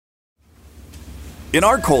In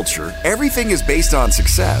our culture, everything is based on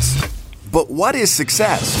success. But what is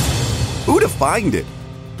success? Who defined it?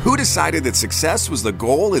 Who decided that success was the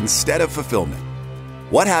goal instead of fulfillment?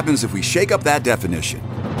 What happens if we shake up that definition?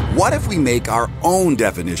 What if we make our own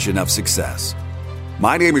definition of success?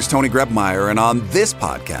 My name is Tony Grebmeyer, and on this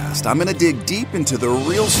podcast, I'm going to dig deep into the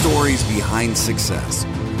real stories behind success.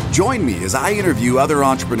 Join me as I interview other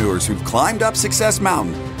entrepreneurs who've climbed up Success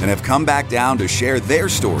Mountain and have come back down to share their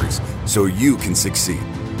stories so you can succeed.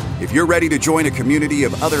 If you're ready to join a community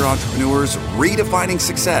of other entrepreneurs redefining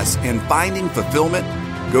success and finding fulfillment,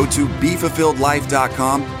 go to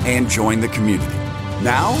BeFulfilledLife.com and join the community.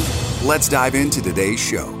 Now, let's dive into today's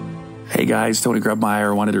show. Hey guys, Tony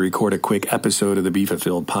Grebmeyer. Wanted to record a quick episode of the Be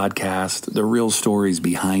Fulfilled podcast, the real stories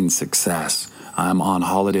behind success. I'm on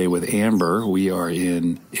holiday with Amber. We are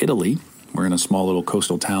in Italy. We're in a small little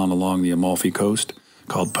coastal town along the Amalfi Coast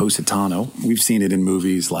called Positano. We've seen it in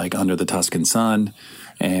movies like Under the Tuscan Sun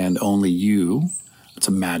and Only You. It's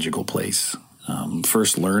a magical place.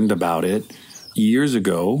 First learned about it years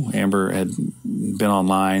ago. Amber had been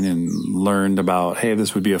online and learned about, hey,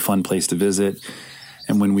 this would be a fun place to visit.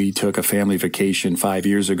 And when we took a family vacation 5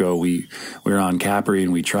 years ago, we were on Capri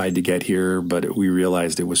and we tried to get here, but we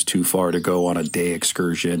realized it was too far to go on a day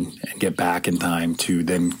excursion and get back in time to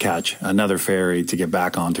then catch another ferry to get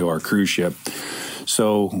back onto our cruise ship.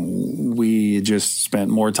 So we just spent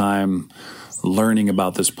more time learning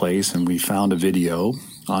about this place, and we found a video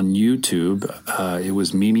on YouTube. It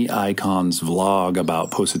was Mimi Icon's vlog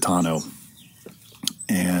about Positano.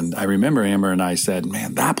 And I remember Amber and I said,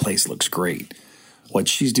 man, that place looks great. What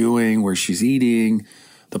she's doing, where she's eating,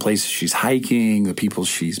 the places she's hiking, the people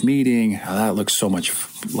she's meeting, that looks so much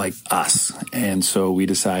like us. And so we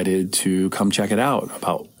decided to come check it out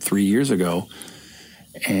about 3 years ago.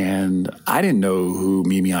 And I didn't know who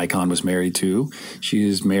Mimi Icon was married to. She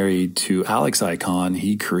is married to Alex Icon.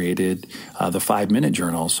 He created the 5 Minute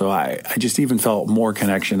Journal. So I just even felt more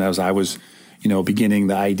connection as I was, beginning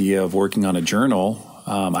the idea of working on a journal.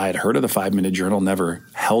 I had heard of the 5 Minute Journal, never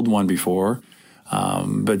held one before.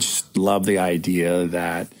 But just love the idea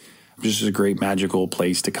that this is a great magical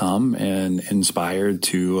place to come and inspired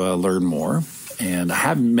to learn more. And I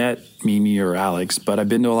haven't met Mimi or Alex, but I've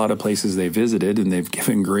been to a lot of places they visited, and they've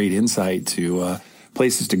given great insight to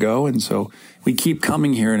places to go. And so we keep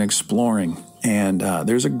coming here and exploring. And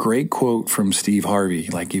there's a great quote from Steve Harvey,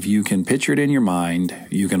 like, if you can picture it in your mind,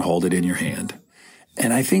 you can hold it in your hand.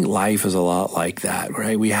 And I think life is a lot like that,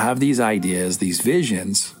 right? We have these ideas, these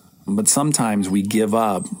visions, but sometimes we give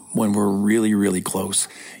up when we're really, really close.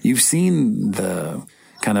 You've seen the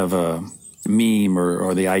kind of a meme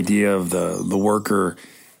or the idea of the worker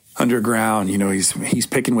underground. He's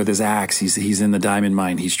picking with his axe. He's in the diamond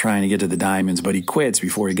mine. He's trying to get to the diamonds, but he quits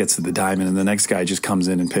before he gets to the diamond. And the next guy just comes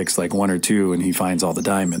in and picks like one or two, and he finds all the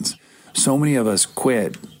diamonds. So many of us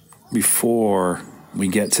quit before we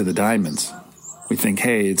get to the diamonds. We think,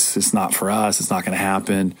 hey, it's not for us. It's not going to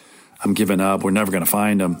happen. I'm giving up. We're never going to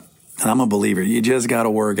find them. And I'm a believer. You just got to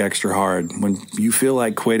work extra hard. When you feel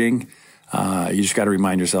like quitting, you just got to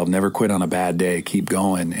remind yourself, never quit on a bad day. Keep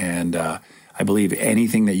going. And I believe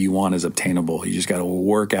anything that you want is obtainable. You just got to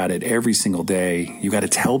work at it every single day. You got to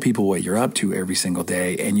tell people what you're up to every single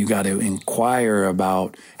day. And you got to inquire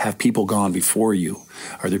about, have people gone before you?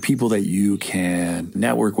 Are there people that you can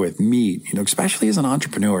network with, meet? Especially as an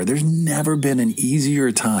entrepreneur, there's never been an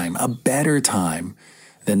easier time, a better time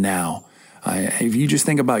than now. If you just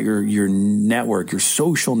think about your network, your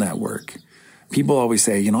social network, people always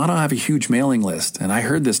say, I don't have a huge mailing list. And I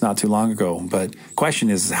heard this not too long ago. But question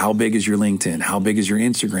is, how big is your LinkedIn? How big is your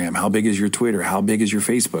Instagram? How big is your Twitter? How big is your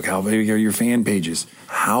Facebook? How big are your fan pages?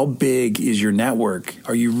 How big is your network?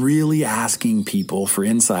 Are you really asking people for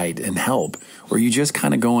insight and help? Or are you just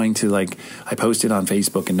kind of going to, like, I posted on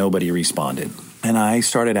Facebook and nobody responded? And I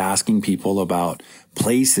started asking people about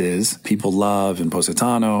places people love in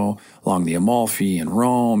Positano, along the Amalfi, in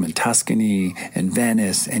Rome, in Tuscany, in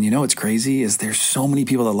Venice. And what's crazy is there's so many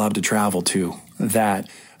people that love to travel too, that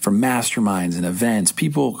from masterminds and events,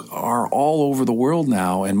 people are all over the world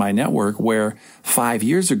now in my network, where 5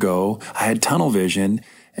 years ago I had tunnel vision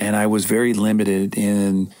and I was very limited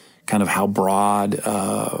in kind of how broad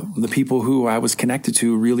the people who I was connected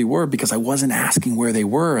to really were, because I wasn't asking where they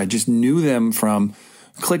were. I just knew them from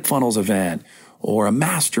ClickFunnels event or a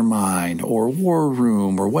mastermind or war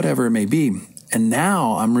room or whatever it may be. And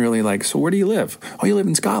now I'm really like, so where do you live? Oh, you live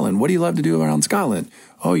in Scotland. What do you love to do around Scotland?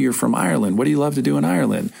 Oh, you're from Ireland. What do you love to do in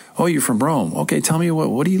Ireland? Oh, you're from Rome. Okay, tell me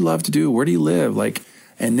what do you love to do? Where do you live?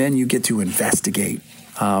 And then you get to investigate.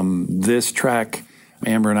 This trek,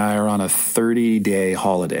 Amber and I are on a 30-day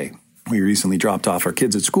holiday. We recently dropped off our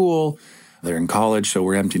kids at school. They're in college, so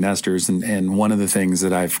we're empty nesters. And one of the things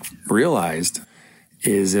that I've realized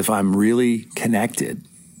is if I'm really connected,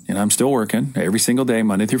 and I'm still working every single day,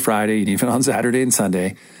 Monday through Friday, and even on Saturday and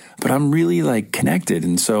Sunday, but I'm really like connected.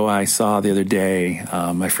 And so I saw the other day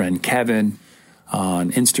my friend Kevin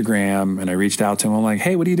on Instagram, and I reached out to him. I'm like,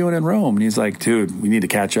 hey, what are you doing in Rome? And he's like, dude, we need to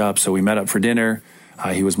catch up. So we met up for dinner.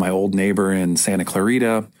 He was my old neighbor in Santa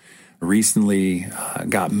Clarita, recently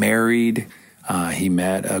got married. He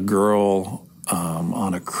met a girl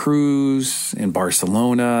on a cruise in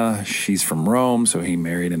Barcelona. She's from Rome, so he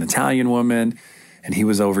married an Italian woman, and he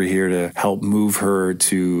was over here to help move her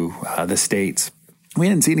to the States. We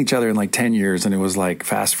hadn't seen each other in like 10 years, and it was like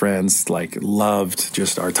fast friends, like loved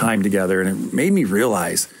just our time together. And it made me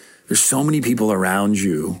realize there's so many people around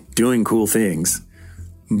you doing cool things.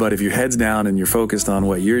 But if your head's down and you're focused on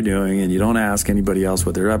what you're doing and you don't ask anybody else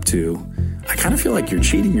what they're up to, I kind of feel like you're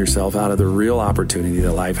cheating yourself out of the real opportunity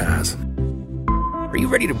that life has. Are you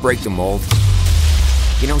ready to break the mold?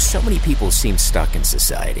 You know, so many people seem stuck in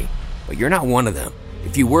society, but you're not one of them.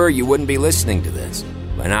 If you were, you wouldn't be listening to this.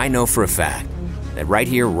 And I know for a fact that right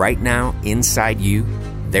here, right now, inside you,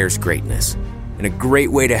 there's greatness. And a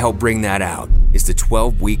great way to help bring that out is the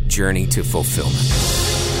 12-week journey to fulfillment.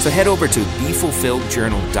 So head over to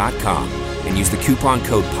BeFulfilledJournal.com and use the coupon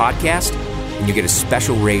code PODCAST, and you get a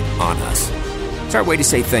special rate on us. It's our way to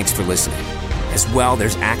say thanks for listening. As well,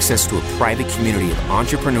 there's access to a private community of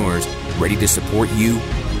entrepreneurs ready to support you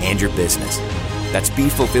and your business. That's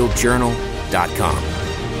BeFulfilledJournal.com.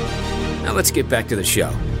 Now let's get back to the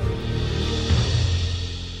show.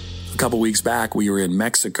 A couple weeks back, we were in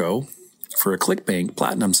Mexico for a ClickBank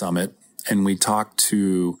Platinum Summit, and we talked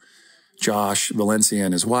to Josh Valencia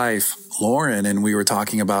and his wife, Lauren, and we were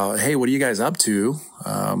talking about, hey, what are you guys up to?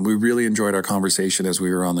 We really enjoyed our conversation as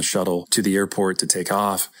we were on the shuttle to the airport to take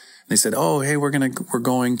off. They said, oh, hey, we're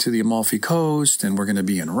going to the Amalfi Coast, and we're going to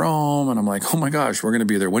be in Rome. And I'm like, oh my gosh, we're going to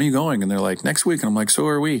be there. When are you going? And they're like, next week. And I'm like, so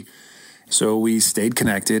are we. So we stayed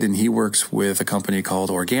connected, and he works with a company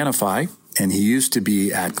called Organifi, and he used to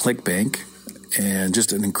be at ClickBank, and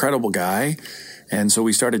just an incredible guy. And so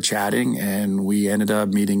we started chatting, and we ended up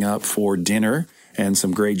meeting up for dinner and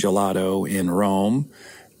some great gelato in Rome.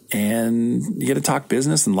 And you get to talk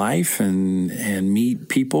business and life and meet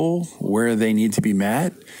people where they need to be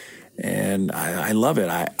met. And I love it.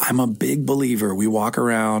 I'm a big believer. We walk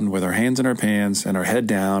around with our hands in our pants and our head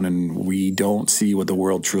down, and we don't see what the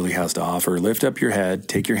world truly has to offer. Lift up your head,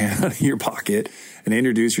 take your hand out of your pocket, and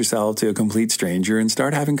introduce yourself to a complete stranger and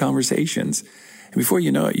start having conversations. And before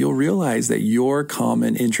you know it, you'll realize that your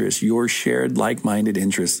common interests, your shared like-minded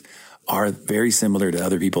interests are very similar to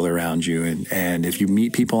other people around you. And if you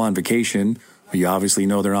meet people on vacation, you obviously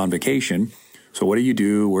know they're on vacation. So what do you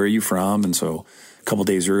do? Where are you from? And so a couple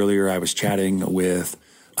days earlier, I was chatting with,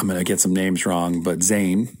 I'm going to get some names wrong, but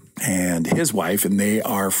Zane and his wife, and they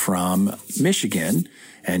are from Michigan.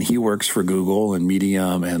 And he works for Google and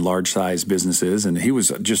medium and large size businesses. And he was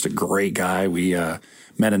just a great guy. We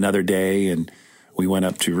met another day, and we went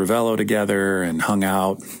up to Ravello together and hung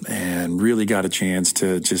out and really got a chance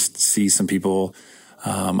to just see some people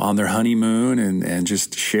on their honeymoon and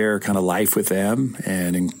just share kind of life with them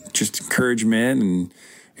and just encouragement and,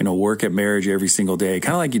 you know, work at marriage every single day,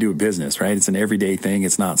 kind of like you do a business, right? It's an everyday thing.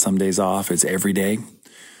 It's not some days off. It's every day.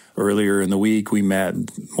 Earlier in the week, we met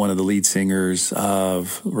one of the lead singers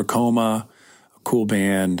of Racoma, a cool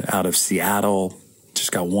band out of Seattle.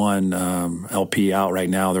 Just got one LP out right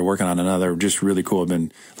now. They're working on another. Just really cool. I've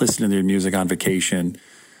been listening to their music on vacation.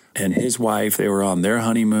 And his wife, they were on their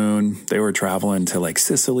honeymoon. They were traveling to like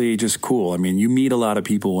Sicily. Just cool. I mean, you meet a lot of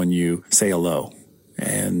people when you say hello.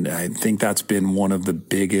 And I think that's been one of the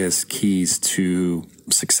biggest keys to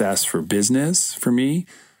success for business for me,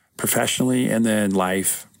 professionally, and then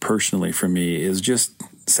life personally for me is just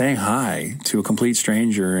saying hi to a complete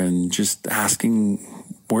stranger and just asking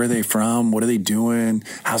where are they from? What are they doing?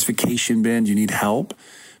 How's vacation been? Do you need help?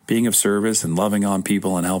 Being of service and loving on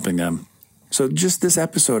people and helping them. So just this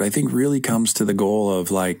episode, I think, really comes to the goal of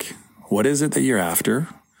like, what is it that you're after?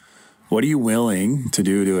 What are you willing to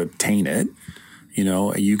do to obtain it? You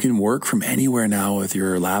know, you can work from anywhere now with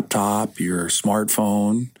your laptop, your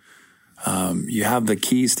smartphone. You have the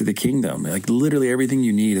keys to the kingdom. Like literally everything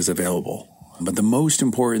you need is available. But the most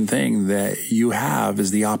important thing that you have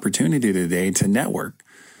is the opportunity today to network.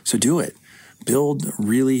 So do it. Build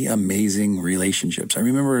really amazing relationships. I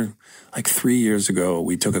remember like 3 years ago,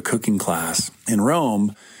 we took a cooking class in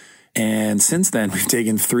Rome. And since then, we've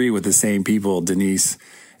taken 3 with the same people, Denise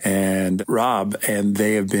and Rob, and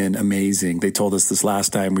they have been amazing. They told us this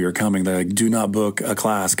last time we were coming, they're like, do not book a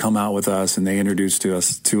class, come out with us. And they introduced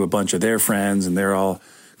us to a bunch of their friends, and they're all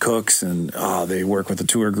cooks, and they work with a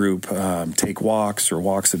tour group, Take Walks or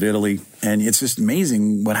Walks of Italy. And it's just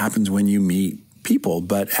amazing what happens when you meet people.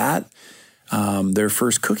 But at their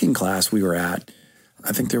first cooking class we were at,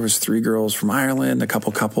 I think there was 3 girls from Ireland, a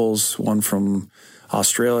couple couples, one from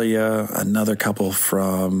Australia, another couple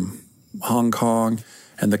from Hong Kong.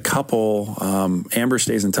 And the couple, Amber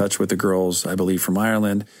stays in touch with the girls, I believe, from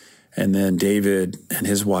Ireland. And then David and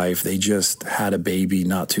his wife, they just had a baby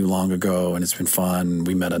not too long ago, and it's been fun.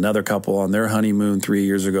 We met another couple on their honeymoon 3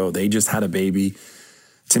 years ago. They just had a baby.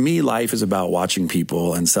 To me, life is about watching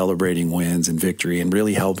people and celebrating wins and victory and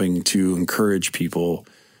really helping to encourage people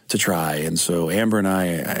to try. And so Amber and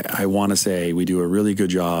I want to say we do a really good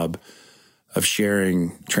job of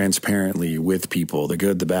sharing transparently with people, the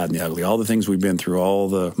good, the bad, and the ugly, all the things we've been through, all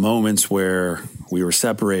the moments where we were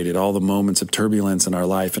separated, all the moments of turbulence in our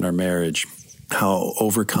life and our marriage, how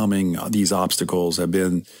overcoming these obstacles have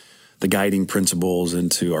been the guiding principles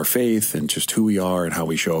into our faith and just who we are and how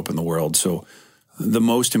we show up in the world. So the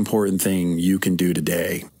most important thing you can do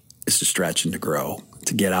today is to stretch and to grow,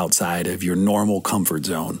 to get outside of your normal comfort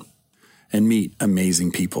zone and meet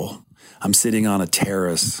amazing people. I'm sitting on a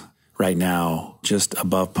terrace right now, just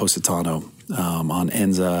above Positano, on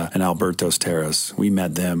Enza and Alberto's terrace. We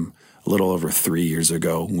met them a little over 3 years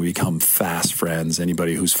ago. We become fast friends.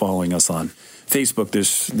 Anybody who's following us on Facebook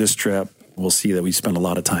this trip will see that we spend a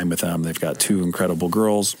lot of time with them. They've got 2 incredible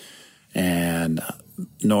girls, and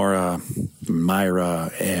Nora,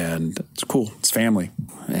 Myra, and it's cool. It's family,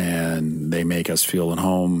 and they make us feel at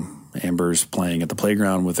home. Amber's playing at the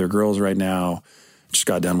playground with their girls right now. Just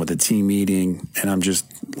got done with a team meeting, and I'm just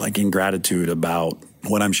like in gratitude about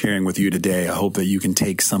what I'm sharing with you today. I hope that you can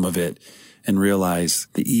take some of it and realize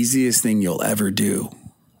the easiest thing you'll ever do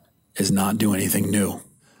is not do anything new.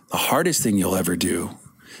 The hardest thing you'll ever do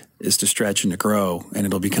is to stretch and to grow, and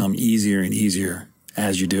it'll become easier and easier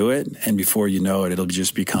as you do it. And before you know it, it'll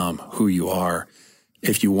just become who you are.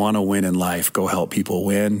 If you want to win in life, go help people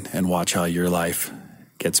win and watch how your life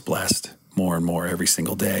gets blessed more and more every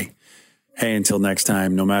single day. Hey, until next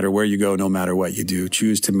time, no matter where you go, no matter what you do,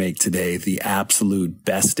 choose to make today the absolute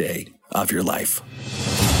best day of your life.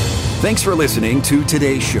 Thanks for listening to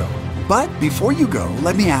today's show. But before you go,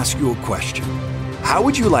 let me ask you a question. How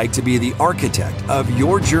would you like to be the architect of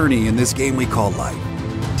your journey in this game we call life?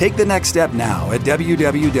 Take the next step now at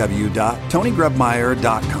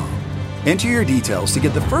www.tonygrubmeyer.com. Enter your details to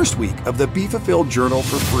get the first week of the Be Fulfilled Journal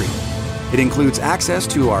for free. It includes access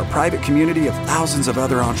to our private community of thousands of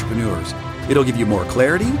other entrepreneurs. It'll give you more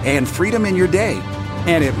clarity and freedom in your day,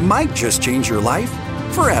 and it might just change your life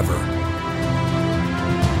forever.